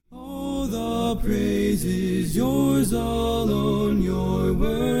All praise is yours alone. You're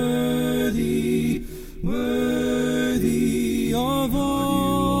worthy, worthy of all.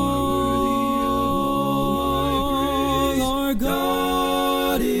 Our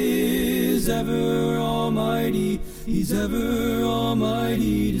God is ever almighty. He's ever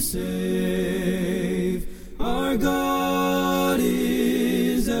almighty to save. Our God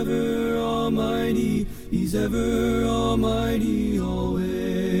is ever almighty. He's ever almighty always.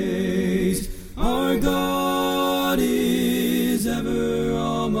 Our God is ever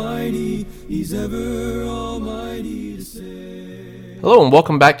almighty. He's ever almighty to save. Hello and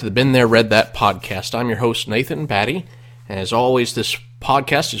welcome back to the Been There, Read That podcast. I'm your host, Nathan Batty. And as always, this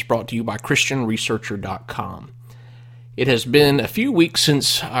podcast is brought to you by ChristianResearcher.com. It has been a few weeks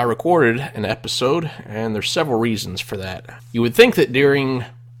since I recorded an episode, and there's several reasons for that. You would think that during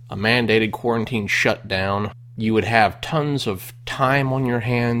a mandated quarantine shutdown, you would have tons of time on your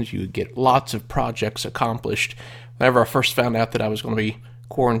hands, you would get lots of projects accomplished. Whenever I first found out that I was going to be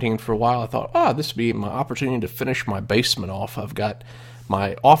quarantined for a while, I thought, this would be my opportunity to finish my basement off.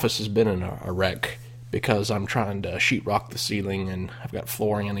 My office has been in a wreck because I'm trying to sheetrock the ceiling and I've got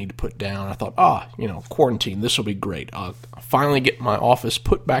flooring I need to put down. I thought, quarantine, this will be great. I'll finally get my office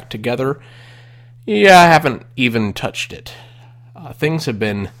put back together. Yeah, I haven't even touched it. Things have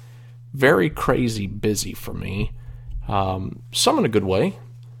been very crazy busy for me. Some in a good way.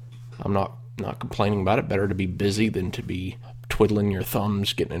 I'm not complaining about it. Better to be busy than to be twiddling your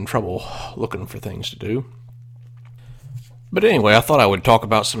thumbs, getting in trouble, looking for things to do. But anyway, I thought I would talk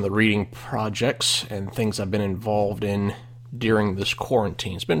about some of the reading projects and things I've been involved in during this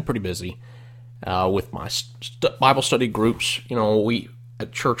quarantine. It's been pretty busy with my Bible study groups. We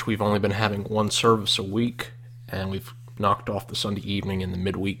at church, we've only been having one service a week, and we've knocked off the Sunday evening and the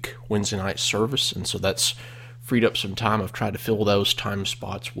midweek Wednesday night service, and so that's freed up some time. I've tried to fill those time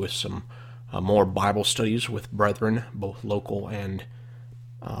spots with some more Bible studies with brethren, both local and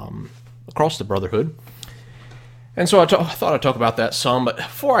across the brotherhood. And so I thought I'd talk about that some, but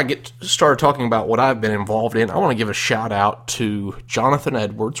before I get started talking about what I've been involved in, I want to give a shout out to Jonathan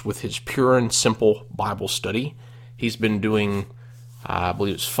Edwards with his Pure and Simple Bible Study. He's been doing, I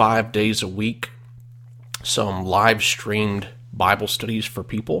believe it's 5 days a week, some live streamed Bible studies for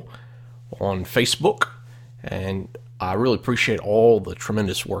people on Facebook, and I really appreciate all the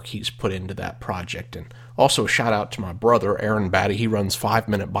tremendous work he's put into that project. And also a shout out to my brother, Aaron Batty. He runs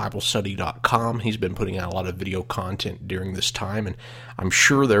 5minutebiblestudy.com. He's been putting out a lot of video content during this time, and I'm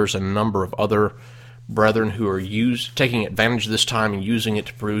sure there's a number of other brethren who are taking advantage of this time and using it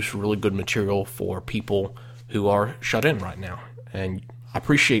to produce really good material for people who are shut in right now. And I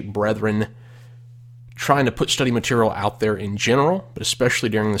appreciate brethren trying to put study material out there in general, but especially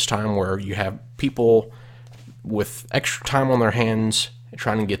during this time where you have people with extra time on their hands and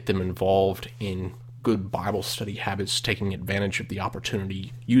trying to get them involved in good Bible study habits, taking advantage of the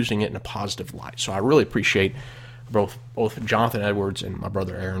opportunity, using it in a positive light. So I really appreciate both Jonathan Edwards and my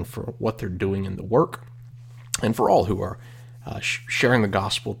brother Aaron for what they're doing in the work, and for all who are sharing the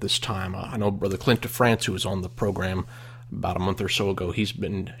gospel at this time. I know Brother Clint DeFrance, who was on the program about a month or so ago, he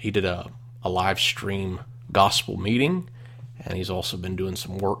did a live stream gospel meeting, and he's also been doing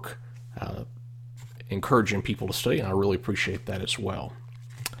some work encouraging people to study, and I really appreciate that as well.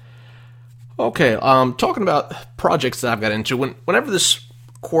 Okay, talking about projects that I've got into. Whenever this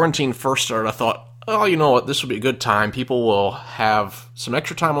quarantine first started, I thought, you know what, this will be a good time. People will have some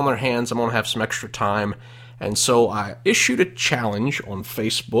extra time on their hands. I'm going to have some extra time. And so I issued a challenge on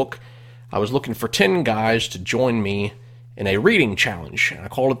Facebook. I was looking for 10 guys to join me in a reading challenge. I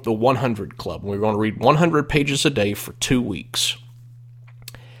called it the 100 Club. We were going to read 100 pages a day for 2 weeks.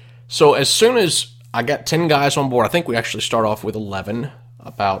 So as soon as I got 10 guys on board, I think we actually start off with 11.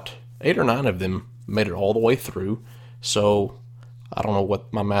 About 8 or 9 of them made it all the way through. So I don't know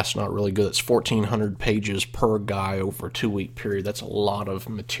what, my math's not really good. It's 1,400 pages per guy over a 2-week period. That's a lot of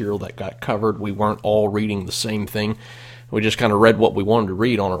material that got covered. We weren't all reading the same thing. We just kind of read what we wanted to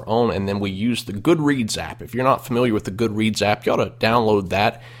read on our own, and then we used the Goodreads app. If you're not familiar with the Goodreads app, you ought to download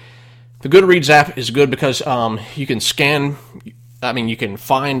that. The Goodreads app is good because you can you can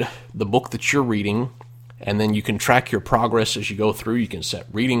find the book that you're reading, and then you can track your progress as you go through. You can set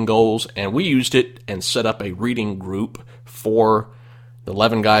reading goals, and we used it and set up a reading group for the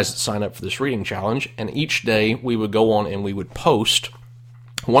 11 guys that signed up for this reading challenge, and each day we would go on and we would post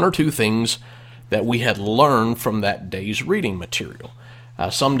 1 or 2 things that we had learned from that day's reading material.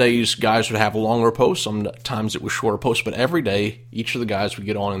 Some days guys would have longer posts, sometimes it was shorter posts, but every day each of the guys would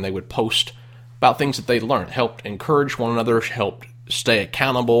get on and they would post about things that they learned, helped encourage one another, helped stay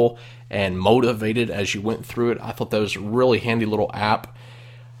accountable and motivated as you went through it. I thought that was a really handy little app.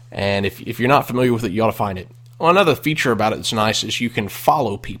 And if you're not familiar with it, you ought to find it. Well, another feature about it that's nice is you can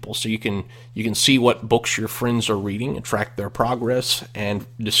follow people. So you can see what books your friends are reading and track their progress and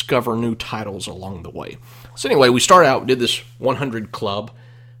discover new titles along the way. So anyway, we started out, did this 100 club,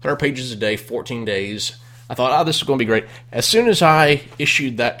 100 pages a day, 14 days. I thought, this is going to be great. As soon as I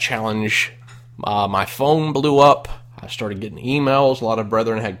issued that challenge, my phone blew up. I started getting emails. A lot of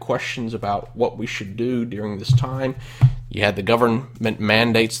brethren had questions about what we should do during this time. You had the government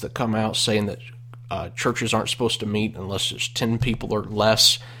mandates that come out saying that churches aren't supposed to meet unless there's 10 people or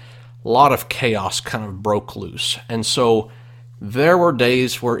less. A lot of chaos kind of broke loose. And so there were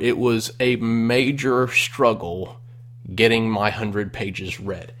days where it was a major struggle getting my 100 pages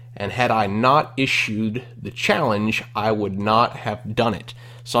read. And had I not issued the challenge, I would not have done it.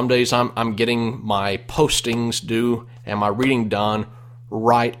 Some days I'm getting my postings due and my reading done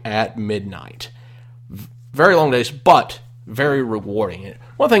right at midnight. Very long days, but very rewarding.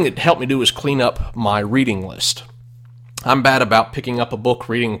 One thing that helped me do was clean up my reading list. I'm bad about picking up a book,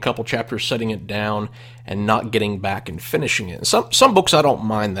 reading a couple chapters, setting it down, and not getting back and finishing it. Some books I don't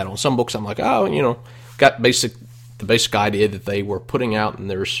mind that on. Some books I'm like, got the basic idea that they were putting out, and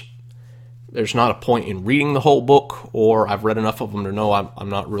there's not a point in reading the whole book, or I've read enough of them to know I'm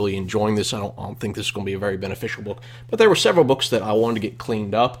not really enjoying this. I don't think this is going to be a very beneficial book. But there were several books that I wanted to get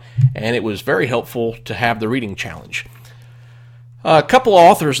cleaned up, and it was very helpful to have the reading challenge. A couple of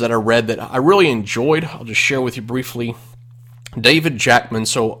authors that I read that I really enjoyed, I'll just share with you briefly. David Jackman.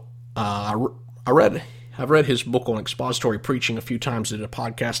 So I've read his book on expository preaching a few times. Did a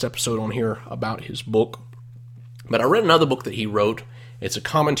podcast episode on here about his book. But I read another book that he wrote. It's a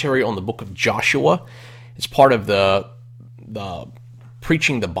commentary on the book of Joshua. It's part of the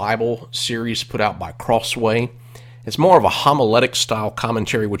Preaching the Bible series put out by Crossway. It's more of a homiletic style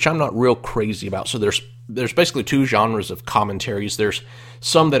commentary, which I'm not real crazy about. So there's basically two genres of commentaries. There's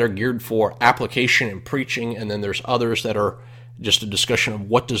some that are geared for application and preaching, and then there's others that are just a discussion of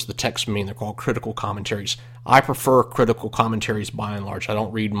what does the text mean. They're called critical commentaries. I prefer critical commentaries by and large. I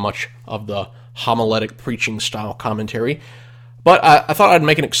don't read much of the homiletic preaching style commentary. But I thought I'd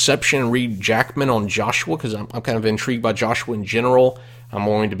make an exception and read Jackman on Joshua, because I'm kind of intrigued by Joshua in general. I'm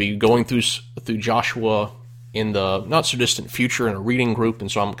going to be going through Joshua in the not-so-distant future in a reading group,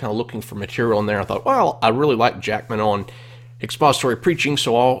 and so I'm kind of looking for material in there. I thought, well, I really like Jackman on expository preaching,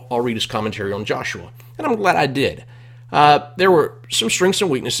 so I'll read his commentary on Joshua. And I'm glad I did. There were some strengths and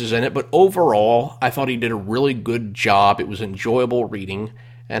weaknesses in it, but overall, I thought he did a really good job. It was enjoyable reading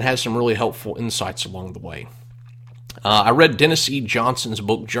and has some really helpful insights along the way. I read Dennis E. Johnson's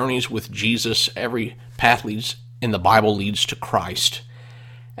book, Journeys with Jesus. Every path in the Bible leads to Christ.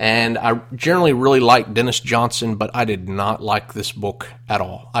 And I generally really like Dennis Johnson, but I did not like this book at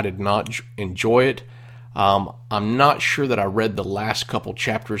all. I did not enjoy it. I'm not sure that I read the last couple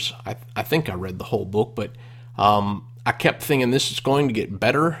chapters. I think I read the whole book, but I kept thinking this is going to get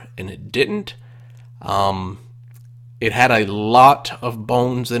better, and it didn't. It had a lot of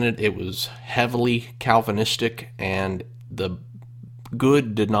bones in it. It was heavily Calvinistic, and the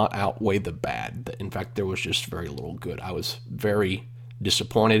good did not outweigh the bad. In fact, there was just very little good. I was very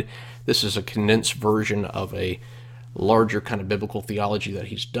disappointed. This is a condensed version of a larger kind of biblical theology that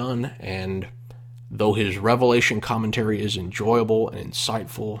he's done, and though his Revelation commentary is enjoyable and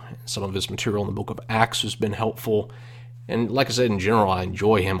insightful, and some of his material in the book of Acts has been helpful, and like I said, in general, I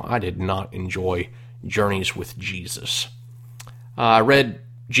enjoy him. I did not enjoy Journeys with Jesus. I read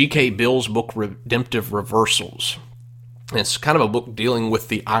G.K. Bill's book, Redemptive Reversals. It's kind of a book dealing with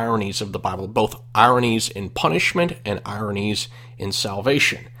the ironies of the Bible, both ironies in punishment and ironies in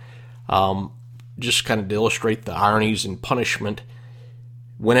salvation. Just kind of to illustrate the ironies in punishment,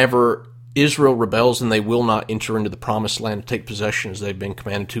 whenever Israel rebels and they will not enter into the promised land to take possession as they've been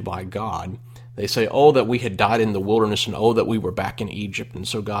commanded to by God, they say, oh, that we had died in the wilderness, and oh, that we were back in Egypt. And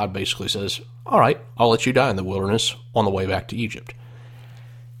so God basically says, all right, I'll let you die in the wilderness on the way back to Egypt.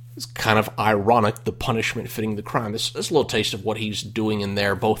 It's kind of ironic, the punishment fitting the crime. This is a little taste of what he's doing in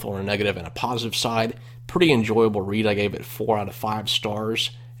there, both on a negative and a positive side. Pretty enjoyable read. I gave it 4 out of 5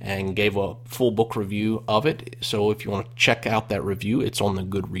 stars and gave a full book review of it. So if you want to check out that review, it's on the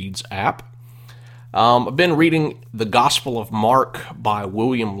Goodreads app. I've been reading The Gospel of Mark by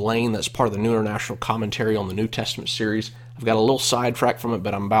William Lane. That's part of the New International Commentary on the New Testament series. I've got a little sidetracked from it,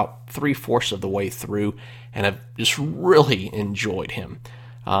 but I'm about 3/4 of the way through, and I've just really enjoyed him.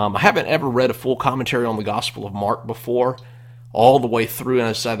 I haven't ever read a full commentary on the Gospel of Mark before, all the way through, and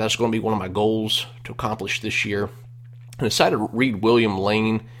I decided that's going to be one of my goals to accomplish this year. I decided to read William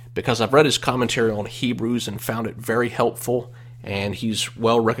Lane because I've read his commentary on Hebrews and found it very helpful, and he's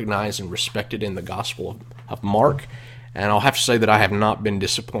well recognized and respected in the Gospel of Mark. and I'll have to say that I have not been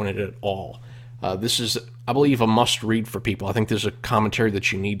disappointed at all. This is, I believe, a must-read for people. I think there's a commentary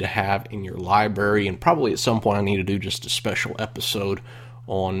that you need to have in your library, and probably at some point I need to do just a special episode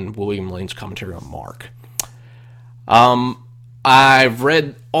on William Lane's commentary on Mark. I've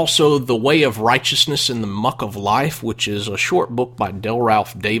read also The Way of Righteousness in the Muck of Life, which is a short book by Del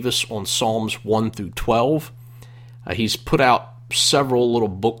Ralph Davis on Psalms 1 through 12. He's put out several little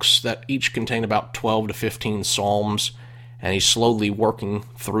books that each contain about 12 to 15 psalms, and he's slowly working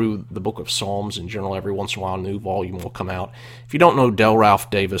through the book of Psalms in general. Every once in a while, a new volume will come out. If you don't know Del Ralph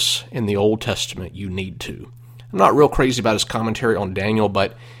Davis in the Old Testament, you need to. I'm not real crazy about his commentary on Daniel,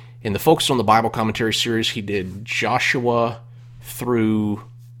 but in the Focus on the Bible commentary series, he did Joshua through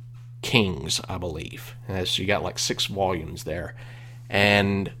Kings, I believe. And so you got like 6 volumes there.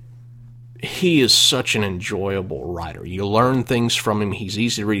 And he is such an enjoyable writer. You learn things from him. He's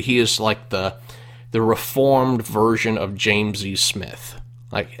easy to read. He is like the reformed version of James E. Smith.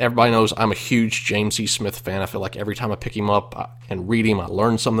 Like, everybody knows I'm a huge James E. Smith fan. I feel like every time I pick him up and read him, I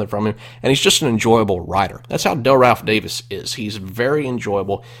learn something from him. And he's just an enjoyable writer. That's how Del Ralph Davis is. He's very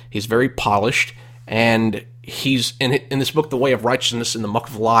enjoyable. He's very polished. And he's, in this book, The Way of Righteousness in the Muck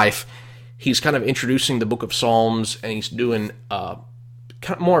of Life, he's kind of introducing the book of Psalms, and he's doing kind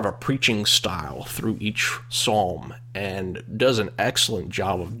of more of a preaching style through each psalm, and does an excellent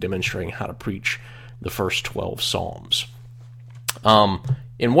job of demonstrating how to preach the first 12 psalms.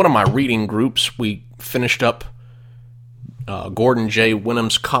 In one of my reading groups, we finished up Gordon J.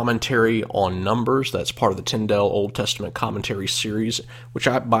 Wenham's commentary on Numbers. That's part of the Tyndale Old Testament commentary series, which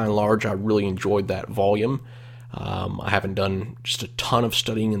by and large, I really enjoyed that volume. I haven't done just a ton of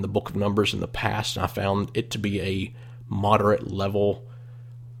studying in the book of Numbers in the past, and I found it to be a moderate level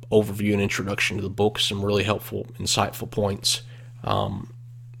overview and introduction to the book, some really helpful, insightful points.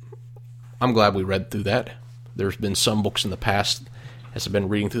 I'm glad we read through that. There's been some books in the past, as I've been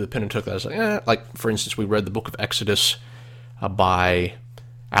reading through the Pentateuch, that I was like, like, for instance, we read the book of Exodus by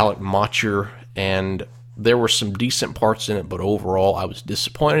Alec Motcher, and there were some decent parts in it, but overall I was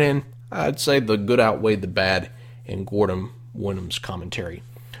disappointed in. I'd say the good outweighed the bad in Gordon Wenham's commentary.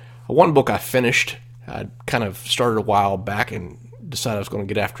 One book I finished, I kind of started a while back and decided I was going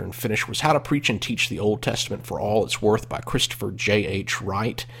to get after and finish, was How to Preach and Teach the Old Testament for All It's Worth by Christopher J.H.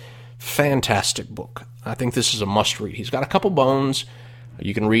 Wright. Fantastic book. I think this is a must-read. He's got a couple bones.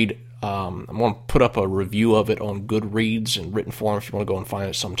 You can read, I'm going to put up a review of it on Goodreads in written form if you want to go and find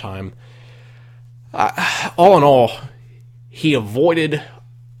it sometime. All in all, he avoided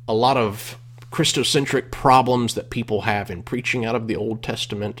a lot of Christocentric problems that people have in preaching out of the Old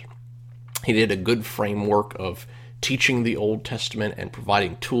Testament. He did a good framework of teaching the Old Testament and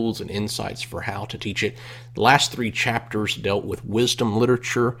providing tools and insights for how to teach it. The last 3 chapters dealt with wisdom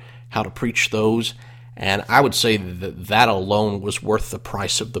literature, how to preach those, and I would say that alone was worth the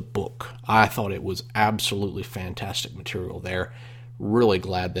price of the book. I thought it was absolutely fantastic material there. Really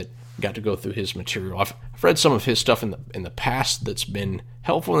glad that I got to go through his material. I've read some of his stuff in the past that's been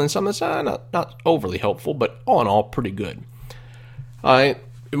helpful, and some that's not overly helpful, but all in all, pretty good.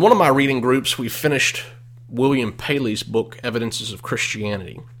 In one of my reading groups, we finished William Paley's book, Evidences of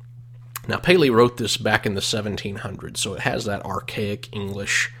Christianity. Now, Paley wrote this back in the 1700s, so it has that archaic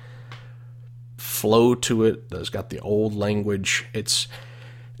English flow to it. It's got the old language. It's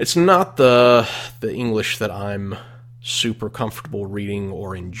not the English that I'm super comfortable reading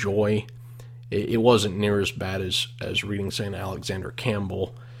or enjoy. It wasn't near as bad as reading St. Alexander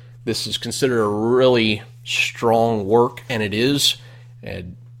Campbell. This is considered a really strong work, and it is.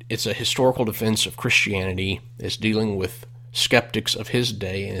 It's a historical defense of Christianity. It's dealing with skeptics of his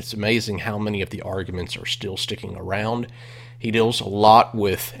day, and it's amazing how many of the arguments are still sticking around. He deals a lot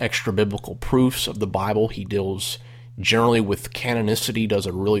with extra-biblical proofs of the Bible. He deals generally with canonicity, does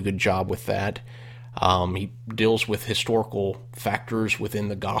a really good job with that. He deals with historical factors within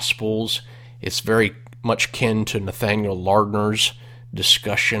the Gospels. It's very much kin to Nathaniel Lardner's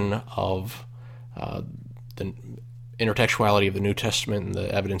discussion of the intertextuality of the New Testament and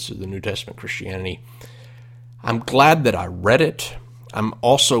the evidence of the New Testament Christianity. I'm glad that I read it. I'm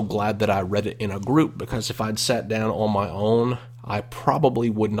also glad that I read it in a group, because if I'd sat down on my own, I probably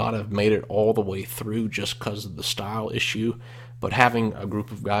would not have made it all the way through just because of the style issue. But having a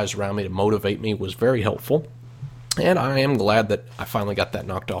group of guys around me to motivate me was very helpful. And I am glad that I finally got that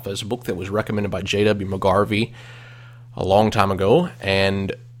knocked off as a book that was recommended by J.W. McGarvey a long time ago,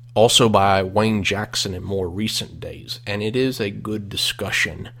 and also by Wayne Jackson in more recent days. And it is a good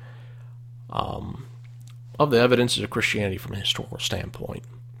discussion of the evidences of Christianity from a historical standpoint.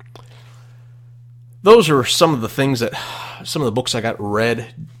 Those are some of the books I got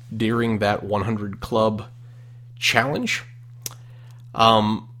read during that 100 Club challenge.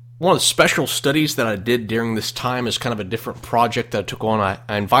 One of the special studies that I did during this time is kind of a different project that I took on.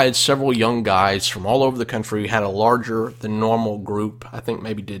 I invited several young guys from all over the country. We had a larger than normal group. I think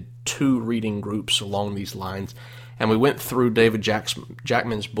maybe did 2 reading groups along these lines. And we went through David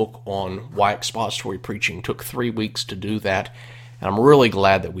Jackman's book on why expository preaching. Took 3 weeks to do that. And I'm really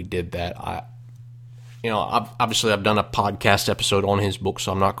glad that we did that. I've done a podcast episode on his book,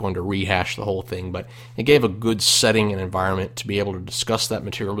 so I'm not going to rehash the whole thing, but it gave a good setting and environment to be able to discuss that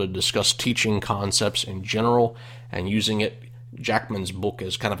material, to discuss teaching concepts in general, and using Jackman's book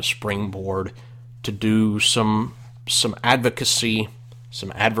as kind of a springboard to do some advocacy,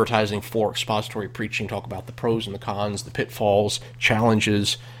 some advertising for expository preaching, talk about the pros and the cons, the pitfalls,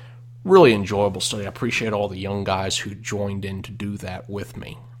 challenges. Really enjoyable study. I appreciate all the young guys who joined in to do that with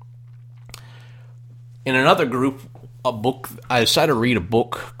me. In another group, I decided to read a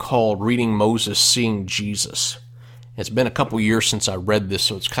book called Reading Moses, Seeing Jesus. It's been a couple years since I read this,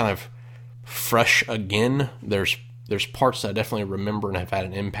 so it's kind of fresh again. There's parts that I definitely remember and have had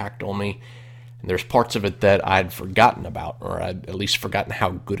an impact on me, and there's parts of it that I'd forgotten about, or I'd at least forgotten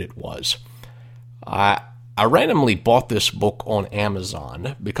how good it was. I randomly bought this book on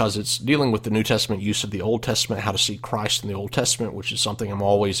Amazon because it's dealing with the New Testament use of the Old Testament, how to see Christ in the Old Testament, which is something I'm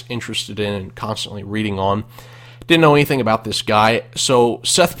always interested in and constantly reading on. Didn't know anything about this guy. So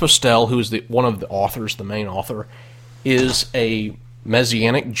Seth Postell, who is one of the authors, the main author, is a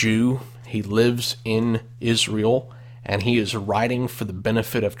Messianic Jew. He lives in Israel, and he is writing for the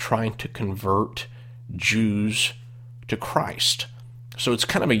benefit of trying to convert Jews to Christ. So it's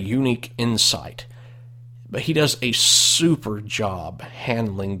kind of a unique insight. But he does a super job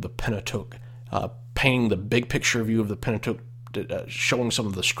handling the Pentateuch, painting the big picture view of the Pentateuch, showing some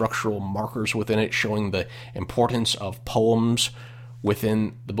of the structural markers within it, showing the importance of poems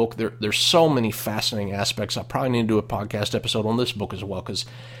within the book. There's so many fascinating aspects. I probably need to do a podcast episode on this book as well, because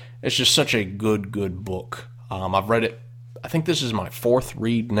it's just such a good book. I've read it, I think this is my 4th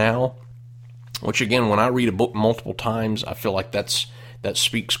read now, which again, when I read a book multiple times, I feel like that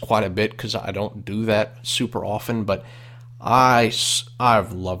speaks quite a bit, because I don't do that super often. But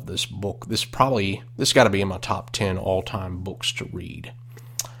I've loved this book. This got to be in my top 10 all-time books to read.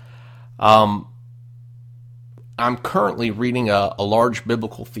 I'm currently reading a large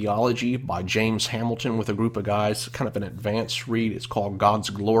biblical theology by James Hamilton with a group of guys, kind of an advanced read. It's called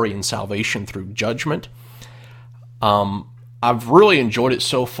God's Glory and Salvation Through Judgment. I've really enjoyed it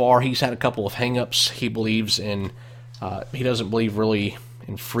so far. He's had a couple of hang-ups. He believes in he doesn't believe really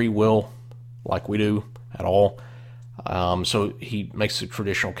in free will like we do at all. So he makes a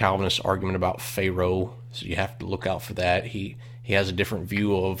traditional Calvinist argument about Pharaoh, so you have to look out for that. He has a different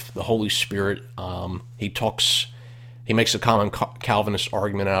view of the Holy Spirit. He makes a common Calvinist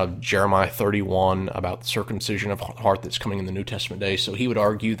argument out of Jeremiah 31 about the circumcision of heart that's coming in the New Testament day. So he would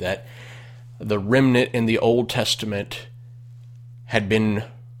argue that the remnant in the Old Testament had been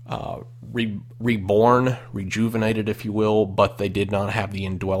reborn, rejuvenated, if you will, but they did not have the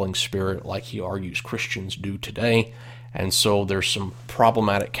indwelling spirit like he argues Christians do today. And so there's some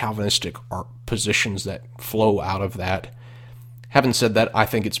problematic Calvinistic positions that flow out of that. Having said that, I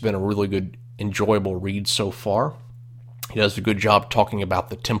think it's been a really good, enjoyable read so far. He does a good job talking about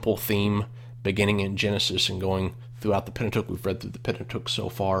the temple theme beginning in Genesis and going throughout the Pentateuch. We've read through the Pentateuch so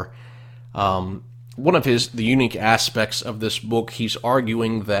far. One of the unique aspects of this book, he's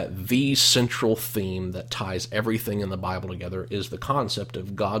arguing that the central theme that ties everything in the Bible together is the concept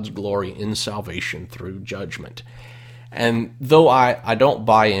of God's glory in salvation through judgment. And though I don't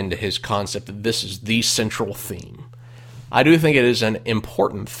buy into his concept that this is the central theme, I do think it is an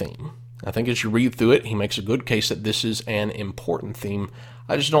important theme. I think as you read through it, he makes a good case that this is an important theme.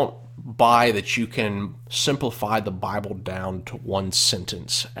 I just don't buy that you can simplify the Bible down to one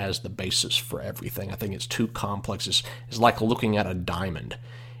sentence as the basis for everything. I think it's too complex. It's like looking at a diamond.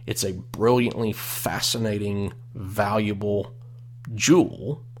 It's a brilliantly fascinating, valuable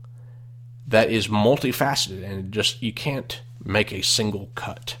jewel that is multifaceted, and just you can't make a single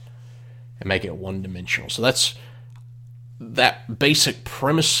cut and make it one-dimensional. So that basic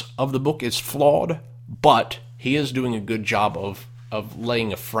premise of the book is flawed, but he is doing a good job of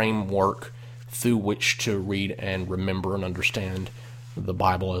laying a framework through which to read and remember and understand the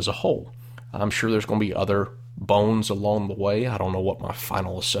Bible as a whole. I'm sure there's going to be other bones along the way. I don't know what my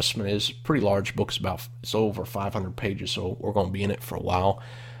final assessment is. Pretty large book. It's over 500 pages, so we're going to be in it for a while.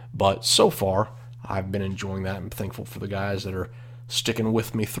 But so far, I've been enjoying that. I'm thankful for the guys that are sticking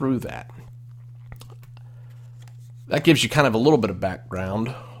with me through that. That gives you kind of a little bit of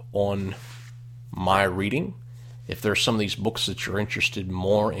background on my reading. If there's some of these books that you're interested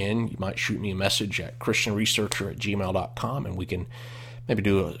more in, you might shoot me a message at christianresearcher@gmail.com, and we can maybe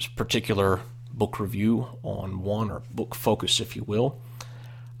do a particular book review on one, or book focus, if you will.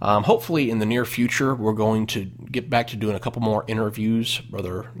 Hopefully in the near future, we're going to get back to doing a couple more interviews.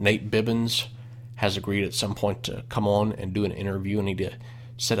 Brother Nate Bibbins has agreed at some point to come on and do an interview. I need to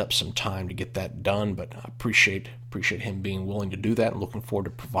set up some time to get that done, but I appreciate him being willing to do that, and looking forward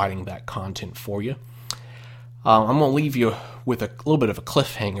to providing that content for you. I'm going to leave you with a little bit of a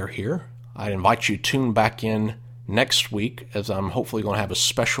cliffhanger here. I'd invite you to tune back in next week, as I'm hopefully going to have a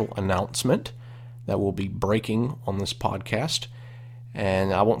special announcement that will be breaking on this podcast.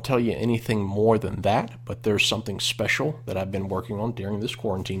 And I won't tell you anything more than that, but there's something special that I've been working on during this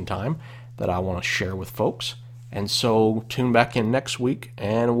quarantine time that I want to share with folks. And so tune back in next week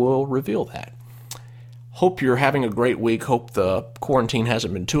and we'll reveal that. Hope you're having a great week. Hope the quarantine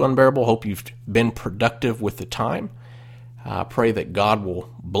hasn't been too unbearable. Hope you've been productive with the time. I pray that God will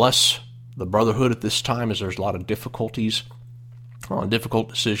bless the brotherhood at this time, as there's a lot of difficulties, difficult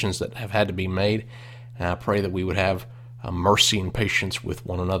decisions that have had to be made. And I pray that we would have mercy and patience with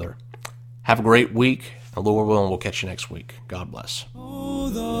one another. Have a great week. And Lord willing, we'll catch you next week. God bless. All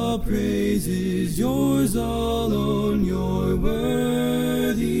the praise is yours alone. You're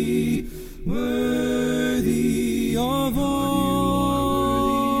worthy, worthy of all.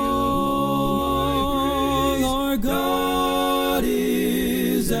 Our God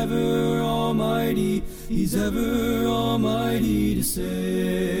is ever almighty. He's ever almighty to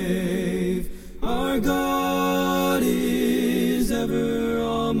save. Our God is ever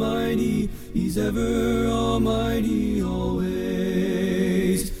almighty. He's ever almighty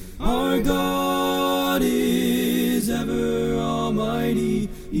always. Our God is ever almighty.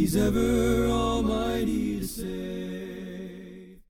 He's ever almighty.